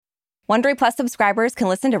Wondery Plus subscribers can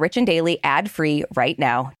listen to Rich and Daily ad-free right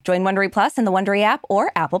now. Join Wondery Plus in the Wondery app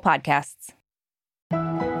or Apple Podcasts.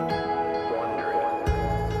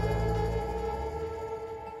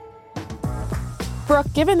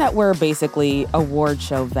 Brooke, given that we're basically award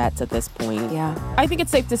show vets at this point, I think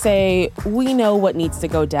it's safe to say we know what needs to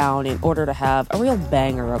go down in order to have a real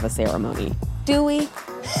banger of a ceremony. Do we?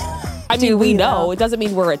 I mean, we know. It doesn't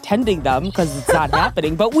mean we're attending them because it's not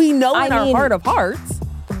happening, but we know in our heart of hearts.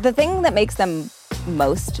 The thing that makes them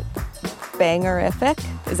most bangerific,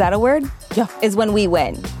 is that a word? Yeah. Is when we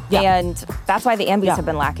win. Yeah. And that's why the Ambies have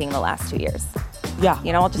been lacking the last 2 years. Yeah.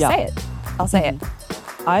 You know, I'll just say it. I'll say it.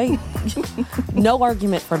 No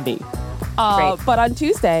argument from me. But on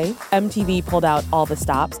Tuesday, MTV pulled out all the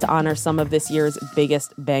stops to honor some of this year's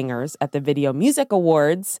biggest bangers at the Video Music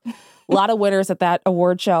Awards. A lot of winners at that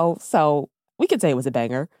award show, so we could say it was a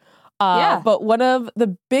banger. But one of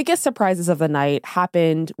the biggest surprises of the night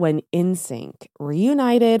happened when NSYNC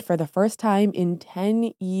reunited for the first time in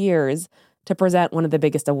 10 years to present one of the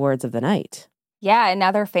biggest awards of the night. Yeah, and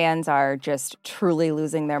now their fans are just truly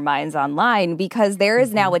losing their minds online because there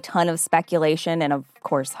is now a ton of speculation and, of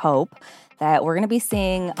course, hope that we're going to be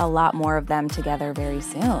seeing a lot more of them together very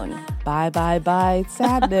soon. Bye, bye, bye,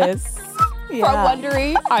 sadness. From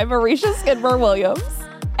Wondery, I'm Marisha Skidmore-Williams.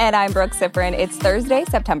 And I'm Brooke Sifrin. It's Thursday,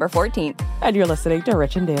 September 14th. And you're listening to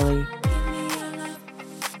Rich and Daily.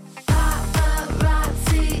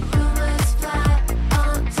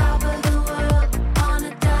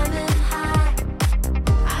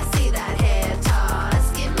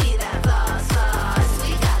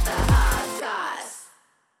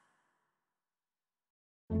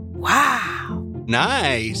 Wow.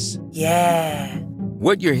 Nice. Yeah.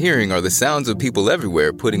 What you're hearing are the sounds of people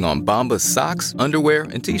everywhere putting on Bombas socks, underwear,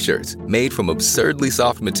 and T-shirts made from absurdly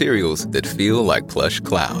soft materials that feel like plush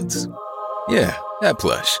clouds. Yeah, that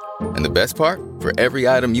plush. And the best part? For every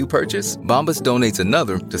item you purchase, Bombas donates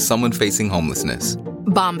another to someone facing homelessness.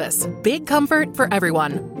 Bombas. Big comfort for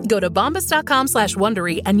everyone. Go to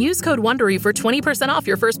bombas.com/Wondery and use code Wondery for 20% off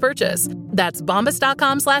your first purchase. That's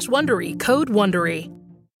bombas.com/Wondery. Code Wondery.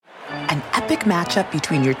 An epic matchup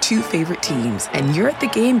between your two favorite teams, and you're at the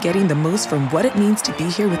game getting the most from what it means to be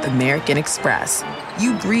here with American Express.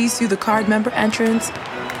 You breeze through the card member entrance,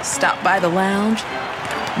 stop by the lounge.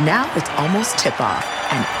 Now it's almost tip-off,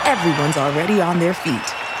 and everyone's already on their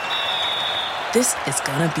feet. This is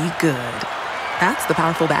gonna be good. That's the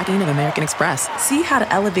powerful backing of American Express. See how to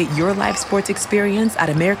elevate your live sports experience at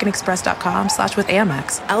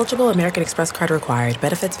americanexpress.com/withAmex. Eligible American Express card required.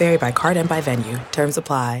 Benefits vary by card and by venue. Terms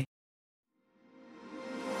apply.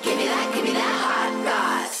 Give me that hot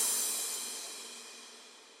goss.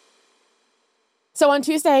 So on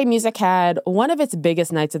Tuesday, music had one of its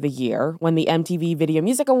biggest nights of the year when the MTV Video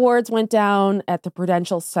Music Awards went down at the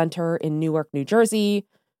Prudential Center in Newark, New Jersey,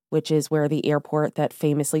 which is where the airport that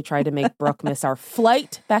famously tried to make Brooke miss our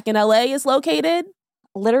flight back in LA is located.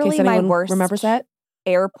 Literally my worst remembers that?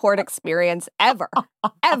 Airport experience ever.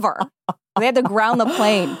 They had to ground the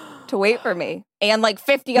plane to wait for me and like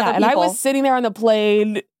 50 other people. And I was sitting there on the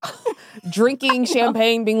plane drinking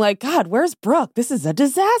champagne being like, God, where's Brooke? This is a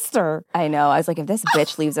disaster. I know. I was like, if this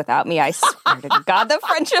bitch leaves without me, I swear to God, the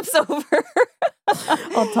friendship's over.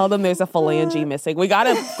 I'll tell them there's a phalange missing. We got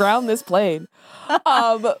to ground this plane.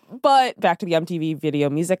 But back to the MTV Video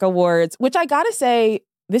Music Awards, which I got to say,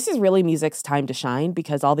 this is really music's time to shine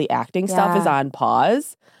because all the acting stuff is on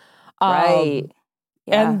pause. Right.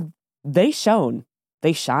 And they shone.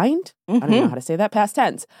 They shined? I don't know how to say that past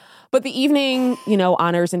tense. But the evening,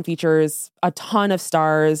 honors and features a ton of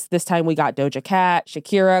stars. This time we got Doja Cat,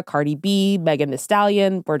 Shakira, Cardi B, Megan Thee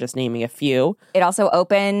Stallion. We're just naming a few. It also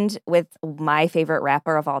opened with my favorite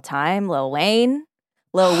rapper of all time, Lil Wayne,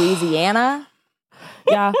 Lil Louisiana.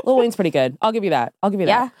 Yeah, Lil Wayne's pretty good. I'll give you that.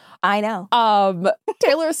 Yeah, I know.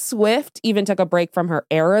 Taylor Swift even took a break from her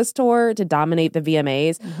Eras tour to dominate the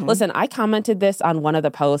VMAs. Listen, I commented this on one of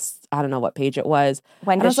the posts. I don't know what page it was.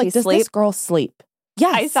 When does she sleep? Does this girl sleep?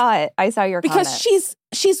 Yes. I saw it. I saw your comment. Because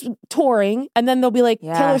she's touring, and then they'll be like,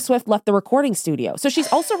 Taylor Swift left the recording studio. So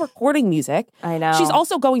she's also recording music. I know. She's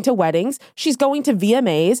also going to weddings. She's going to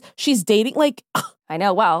VMAs. She's dating, I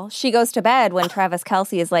know. Well, she goes to bed when Travis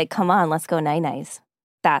Kelce is like, come on, let's go night-nights.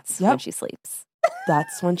 That's when she sleeps.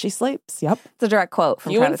 That's when she sleeps. Yep. It's a direct quote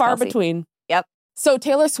from Few Travis and far Kelce. between. Yep. So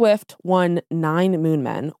Taylor Swift won 9 Moon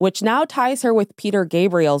Men, which now ties her with Peter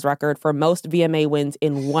Gabriel's record for most VMA wins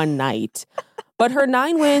in one night. But her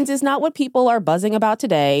 9 wins is not what people are buzzing about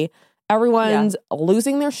today. Everyone's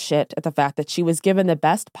losing their shit at the fact that she was given the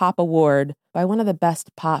Best Pop Award by one of the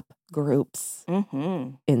best pop groups,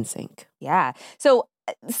 NSYNC. Yeah. So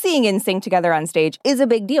seeing NSYNC together on stage is a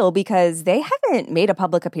big deal because they haven't made a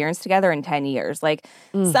public appearance together in 10 years. Like,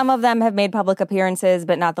 some of them have made public appearances,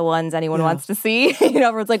 but not the ones anyone wants to see.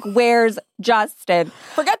 Everyone's like, where's Justin?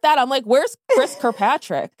 Forget that. I'm like, where's Chris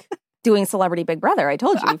Kirkpatrick? Doing Celebrity Big Brother, I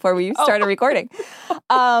told you before we started recording.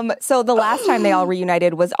 So the last time they all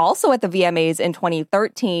reunited was also at the VMAs in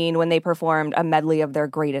 2013 when they performed a medley of their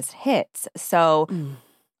greatest hits. So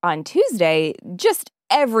on Tuesday, just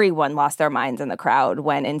everyone lost their minds in the crowd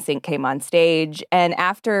when NSYNC came on stage. And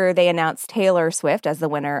after they announced Taylor Swift as the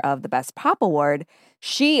winner of the Best Pop Award,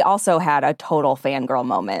 she also had a total fangirl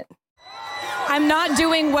moment. I'm not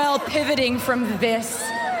doing well pivoting from this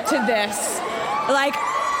to this. Like,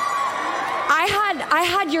 I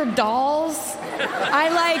had your dolls.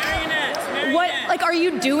 Are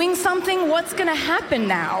you doing something? What's gonna happen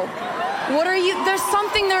now? What are you, there's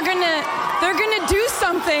something they're gonna do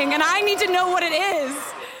something, and I need to know what it is.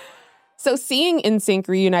 So seeing NSYNC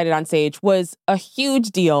reunited on stage was a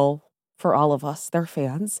huge deal for all of us, their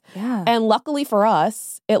fans. Yeah. And luckily for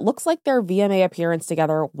us, it looks like their VMA appearance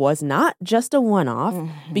together was not just a one-off,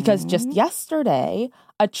 because just yesterday,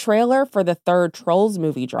 a trailer for the third Trolls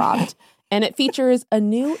movie dropped, and it features a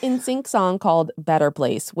new NSYNC song called Better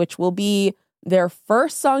Place, which will be their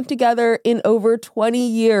first song together in over 20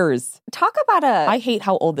 years. Talk about I hate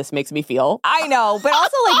how old this makes me feel. I know, but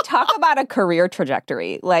also, like, talk about a career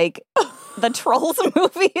trajectory. Like, the Trolls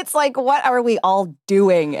movie, it's like, what are we all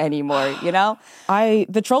doing anymore, you know?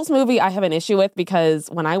 The Trolls movie I have an issue with because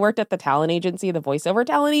when I worked at the talent agency, the voiceover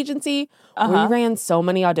talent agency, we ran so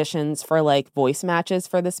many auditions for, like, voice matches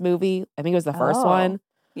for this movie. I think it was the first one.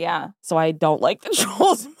 Yeah. So I don't like the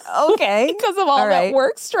Trolls movie Okay. because of all that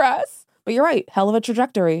work stress. But you're right. Hell of a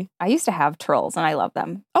trajectory. I used to have Trolls, and I love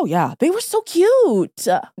them. Oh, yeah. They were so cute.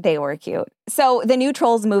 They were cute. So the new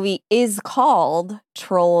Trolls movie is called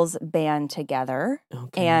Trolls Band Together.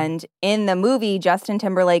 Okay. And in the movie, Justin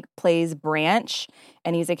Timberlake plays Branch,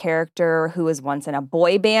 and he's a character who was once in a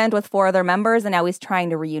boy band with 4 other members, and now he's trying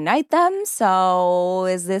to reunite them. So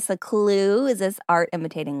is this a clue? Is this art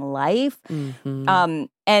imitating life?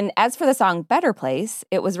 And as for the song Better Place,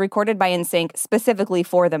 it was recorded by NSYNC specifically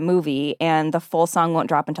for the movie, and the full song won't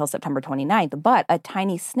drop until September 29th, but a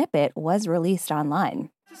tiny snippet was released online.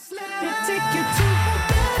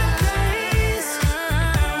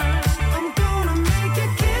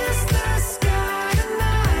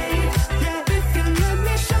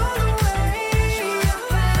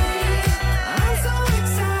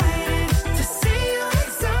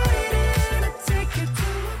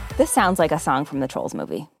 This sounds like a song from the Trolls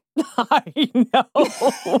movie. I know.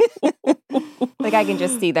 Like, I can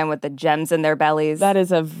just see them with the gems in their bellies. That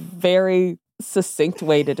is a very succinct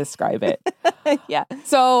way to describe it. Yeah.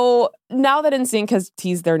 So now that NSYNC has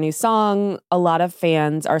teased their new song, a lot of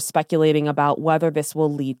fans are speculating about whether this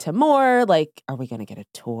will lead to more. Like, are we going to get a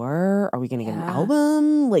tour? Are we going to get an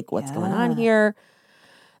album? Like, what's going on here?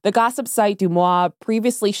 The gossip site Dumois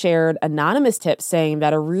previously shared anonymous tips saying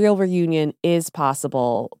that a real reunion is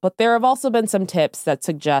possible, but there have also been some tips that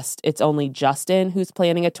suggest it's only Justin who's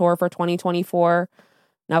planning a tour for 2024.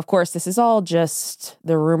 Now, of course, this is all just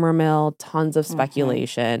the rumor mill, tons of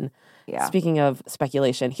speculation. Yeah. Speaking of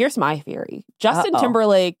speculation, here's my theory. Justin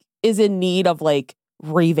Timberlake is in need of, like,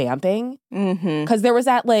 revamping. Because there was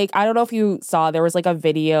that, like, I don't know if you saw, there was, like, a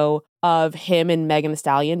video of him and Megan Thee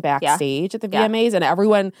Stallion backstage at the VMAs, and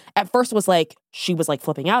everyone at first was like, she was like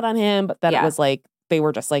flipping out on him, but then it was like they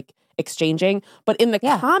were just like exchanging. But in the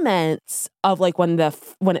comments of like when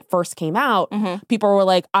it first came out, people were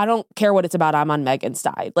like, I don't care what it's about, I'm on Megan's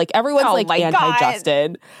side. Like, everyone's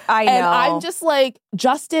anti-Justin. I know. And I'm just like,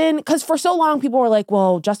 Justin, because for so long people were like,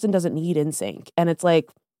 well, Justin doesn't need NSYNC, and it's like,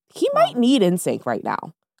 he might need NSYNC right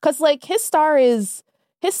now because like his star is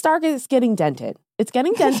getting dented. It's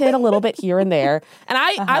getting dented a little bit here and there. And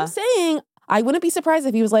I'm saying I wouldn't be surprised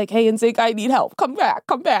if he was like, hey, NSYNC, I need help. Come back.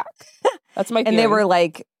 That's my theory. And they were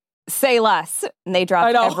like, say less. And they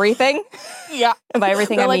dropped everything. Yeah. And by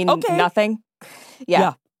everything, I mean nothing.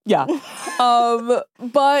 Yeah.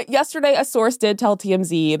 But yesterday, a source did tell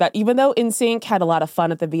TMZ that even though NSYNC had a lot of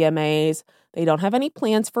fun at the VMAs, they don't have any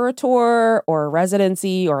plans for a tour or a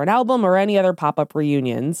residency or an album or any other pop-up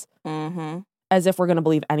reunions. As if we're going to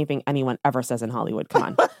believe anything anyone ever says in Hollywood. Come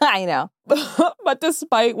on. I know. But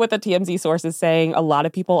despite what the TMZ source is saying, a lot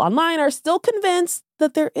of people online are still convinced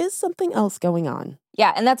that there is something else going on.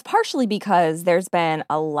 Yeah, and that's partially because there's been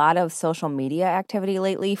a lot of social media activity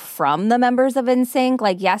lately from the members of NSYNC.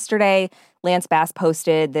 Like yesterday, Lance Bass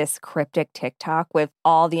posted this cryptic TikTok with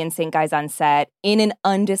all the NSYNC guys on set in an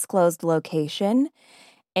undisclosed location.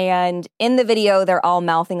 And in the video, they're all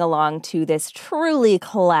mouthing along to this truly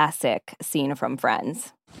classic scene from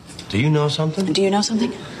Friends. Do you know something? Do you know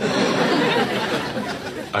something?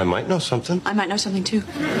 I might know something. I might know something, too.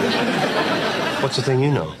 What's the thing you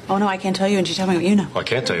know? Oh, no, I can't tell you, and you tell me what you know. Well, I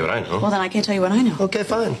can't tell you what I know. Well, then I can't tell you what I know. Okay,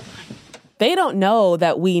 fine. They don't know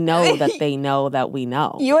that we know that they know that we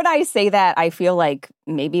know. You and I say that, I feel like,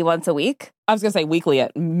 maybe once a week. I was going to say weekly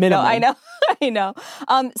at minimum. No, I know. I know.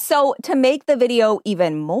 So to make the video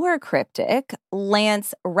even more cryptic,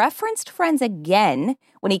 Lance referenced Friends again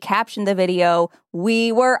when he captioned the video,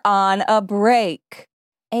 "We were on a break."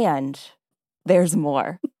 And there's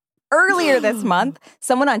more. Earlier this month,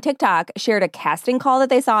 someone on TikTok shared a casting call that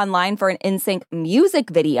they saw online for an NSYNC music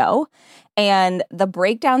video. And the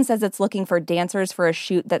breakdown says it's looking for dancers for a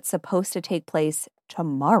shoot that's supposed to take place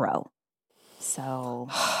tomorrow. So...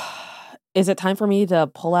 Is it time for me to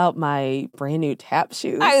pull out my brand new tap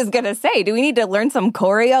shoes? I was going to say, do we need to learn some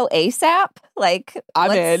choreo ASAP?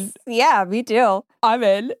 I'm in. Yeah, me too. I'm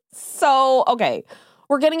in. So, okay.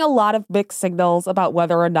 We're getting a lot of mixed signals about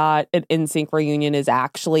whether or not an NSYNC reunion is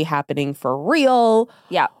actually happening for real.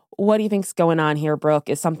 Yeah. What do you think's going on here, Brooke?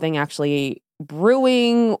 Is something actually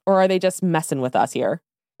brewing, or are they just messing with us here?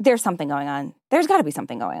 There's something going on. There's got to be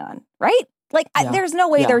something going on, right? There's no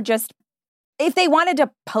way they're just... If they wanted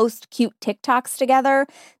to post cute TikToks together,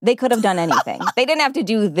 they could have done anything. They didn't have to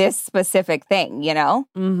do this specific thing, you know?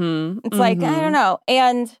 Mm-hmm. It's like, I don't know.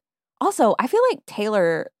 And also, I feel like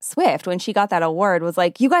Taylor Swift, when she got that award, was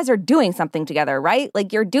like, you guys are doing something together, right?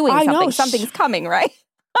 Like, you're doing something. Know. Something's coming, right?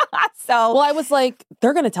 So, well, I was like,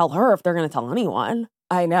 they're going to tell her if they're going to tell anyone.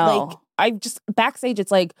 I know. Backstage,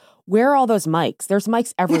 it's like, where are all those mics? There's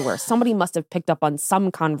mics everywhere. Somebody must have picked up on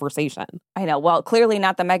some conversation. I know. Well, clearly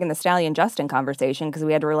not the Megan Thee Stallion Justin conversation, because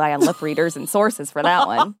we had to rely on lip readers and sources for that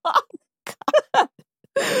one.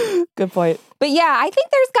 Good point. But yeah, I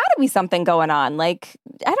think there's got to be something going on. I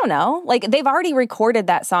don't know. They've already recorded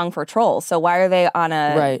that song for Trolls, so why are they on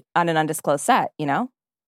an undisclosed set, you know?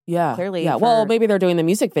 Yeah. Clearly. Yeah. Well, maybe they're doing the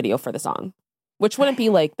music video for the song, which wouldn't be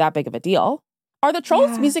that big of a deal. Are the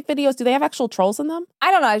Trolls music videos, do they have actual trolls in them? I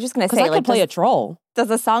don't know. I was just going to say, I could play a troll. Does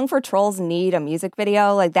a song for Trolls need a music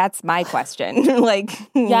video? That's my question.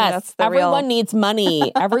 Yes, everyone needs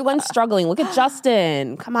money. Everyone's struggling. Look at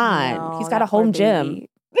Justin. Come on. No, he's got a home gym.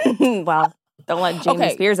 Well, don't let Jamie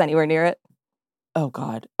Spears anywhere near it. Oh,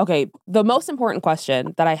 God. Okay, the most important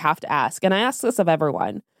question that I have to ask, and I ask this of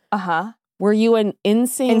everyone. Uh-huh. Were you an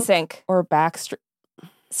NSYNC or Backstreet?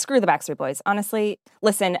 Screw the Backstreet Boys. Honestly,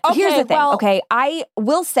 listen, here's the thing, I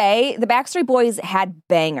will say the Backstreet Boys had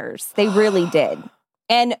bangers. They really did.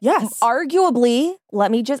 And arguably,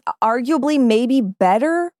 maybe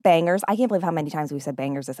better bangers. I can't believe how many times we've said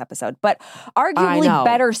bangers this episode, but arguably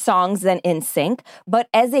better songs than NSYNC. But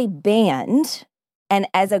as a band and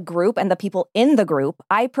as a group and the people in the group,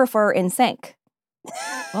 I prefer NSYNC.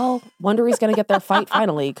 Well, Wondery's going to get their fight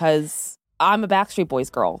finally, because I'm a Backstreet Boys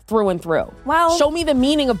girl through and through. Well, show me the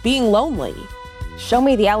meaning of being lonely. Show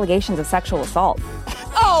me the allegations of sexual assault.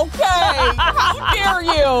 Okay, how dare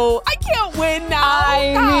you? I can't win now.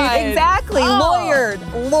 I mean, exactly. Lawyered.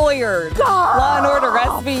 Law and Order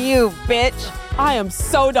SVU, bitch. I am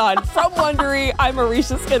so done. From Wondery, I'm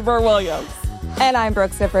Marisha Skidmore-Williams. And I'm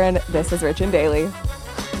Brooke Siffrin. This is Rich and Daily.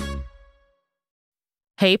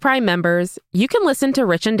 Hey, Prime members, you can listen to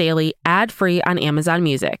Rich and Daily ad-free on Amazon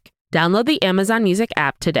Music. Download the Amazon Music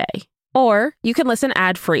app today. Or you can listen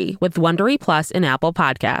ad-free with Wondery Plus in Apple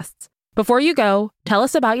Podcasts. Before you go, tell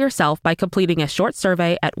us about yourself by completing a short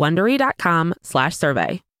survey at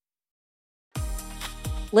Wondery.com/survey.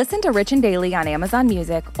 Listen to Rich and Daily on Amazon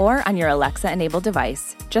Music or on your Alexa-enabled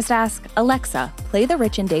device. Just ask, Alexa, play the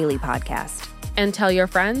Rich and Daily podcast. And tell your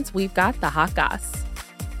friends we've got the hot goss.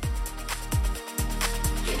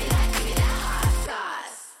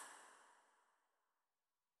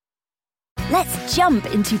 Let's jump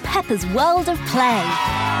into Peppa's world of play.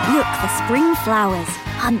 Look for spring flowers,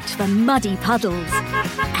 hunt for muddy puddles,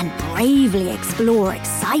 and bravely explore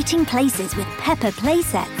exciting places with Peppa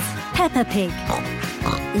playsets. Peppa Pig,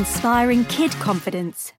 inspiring kid confidence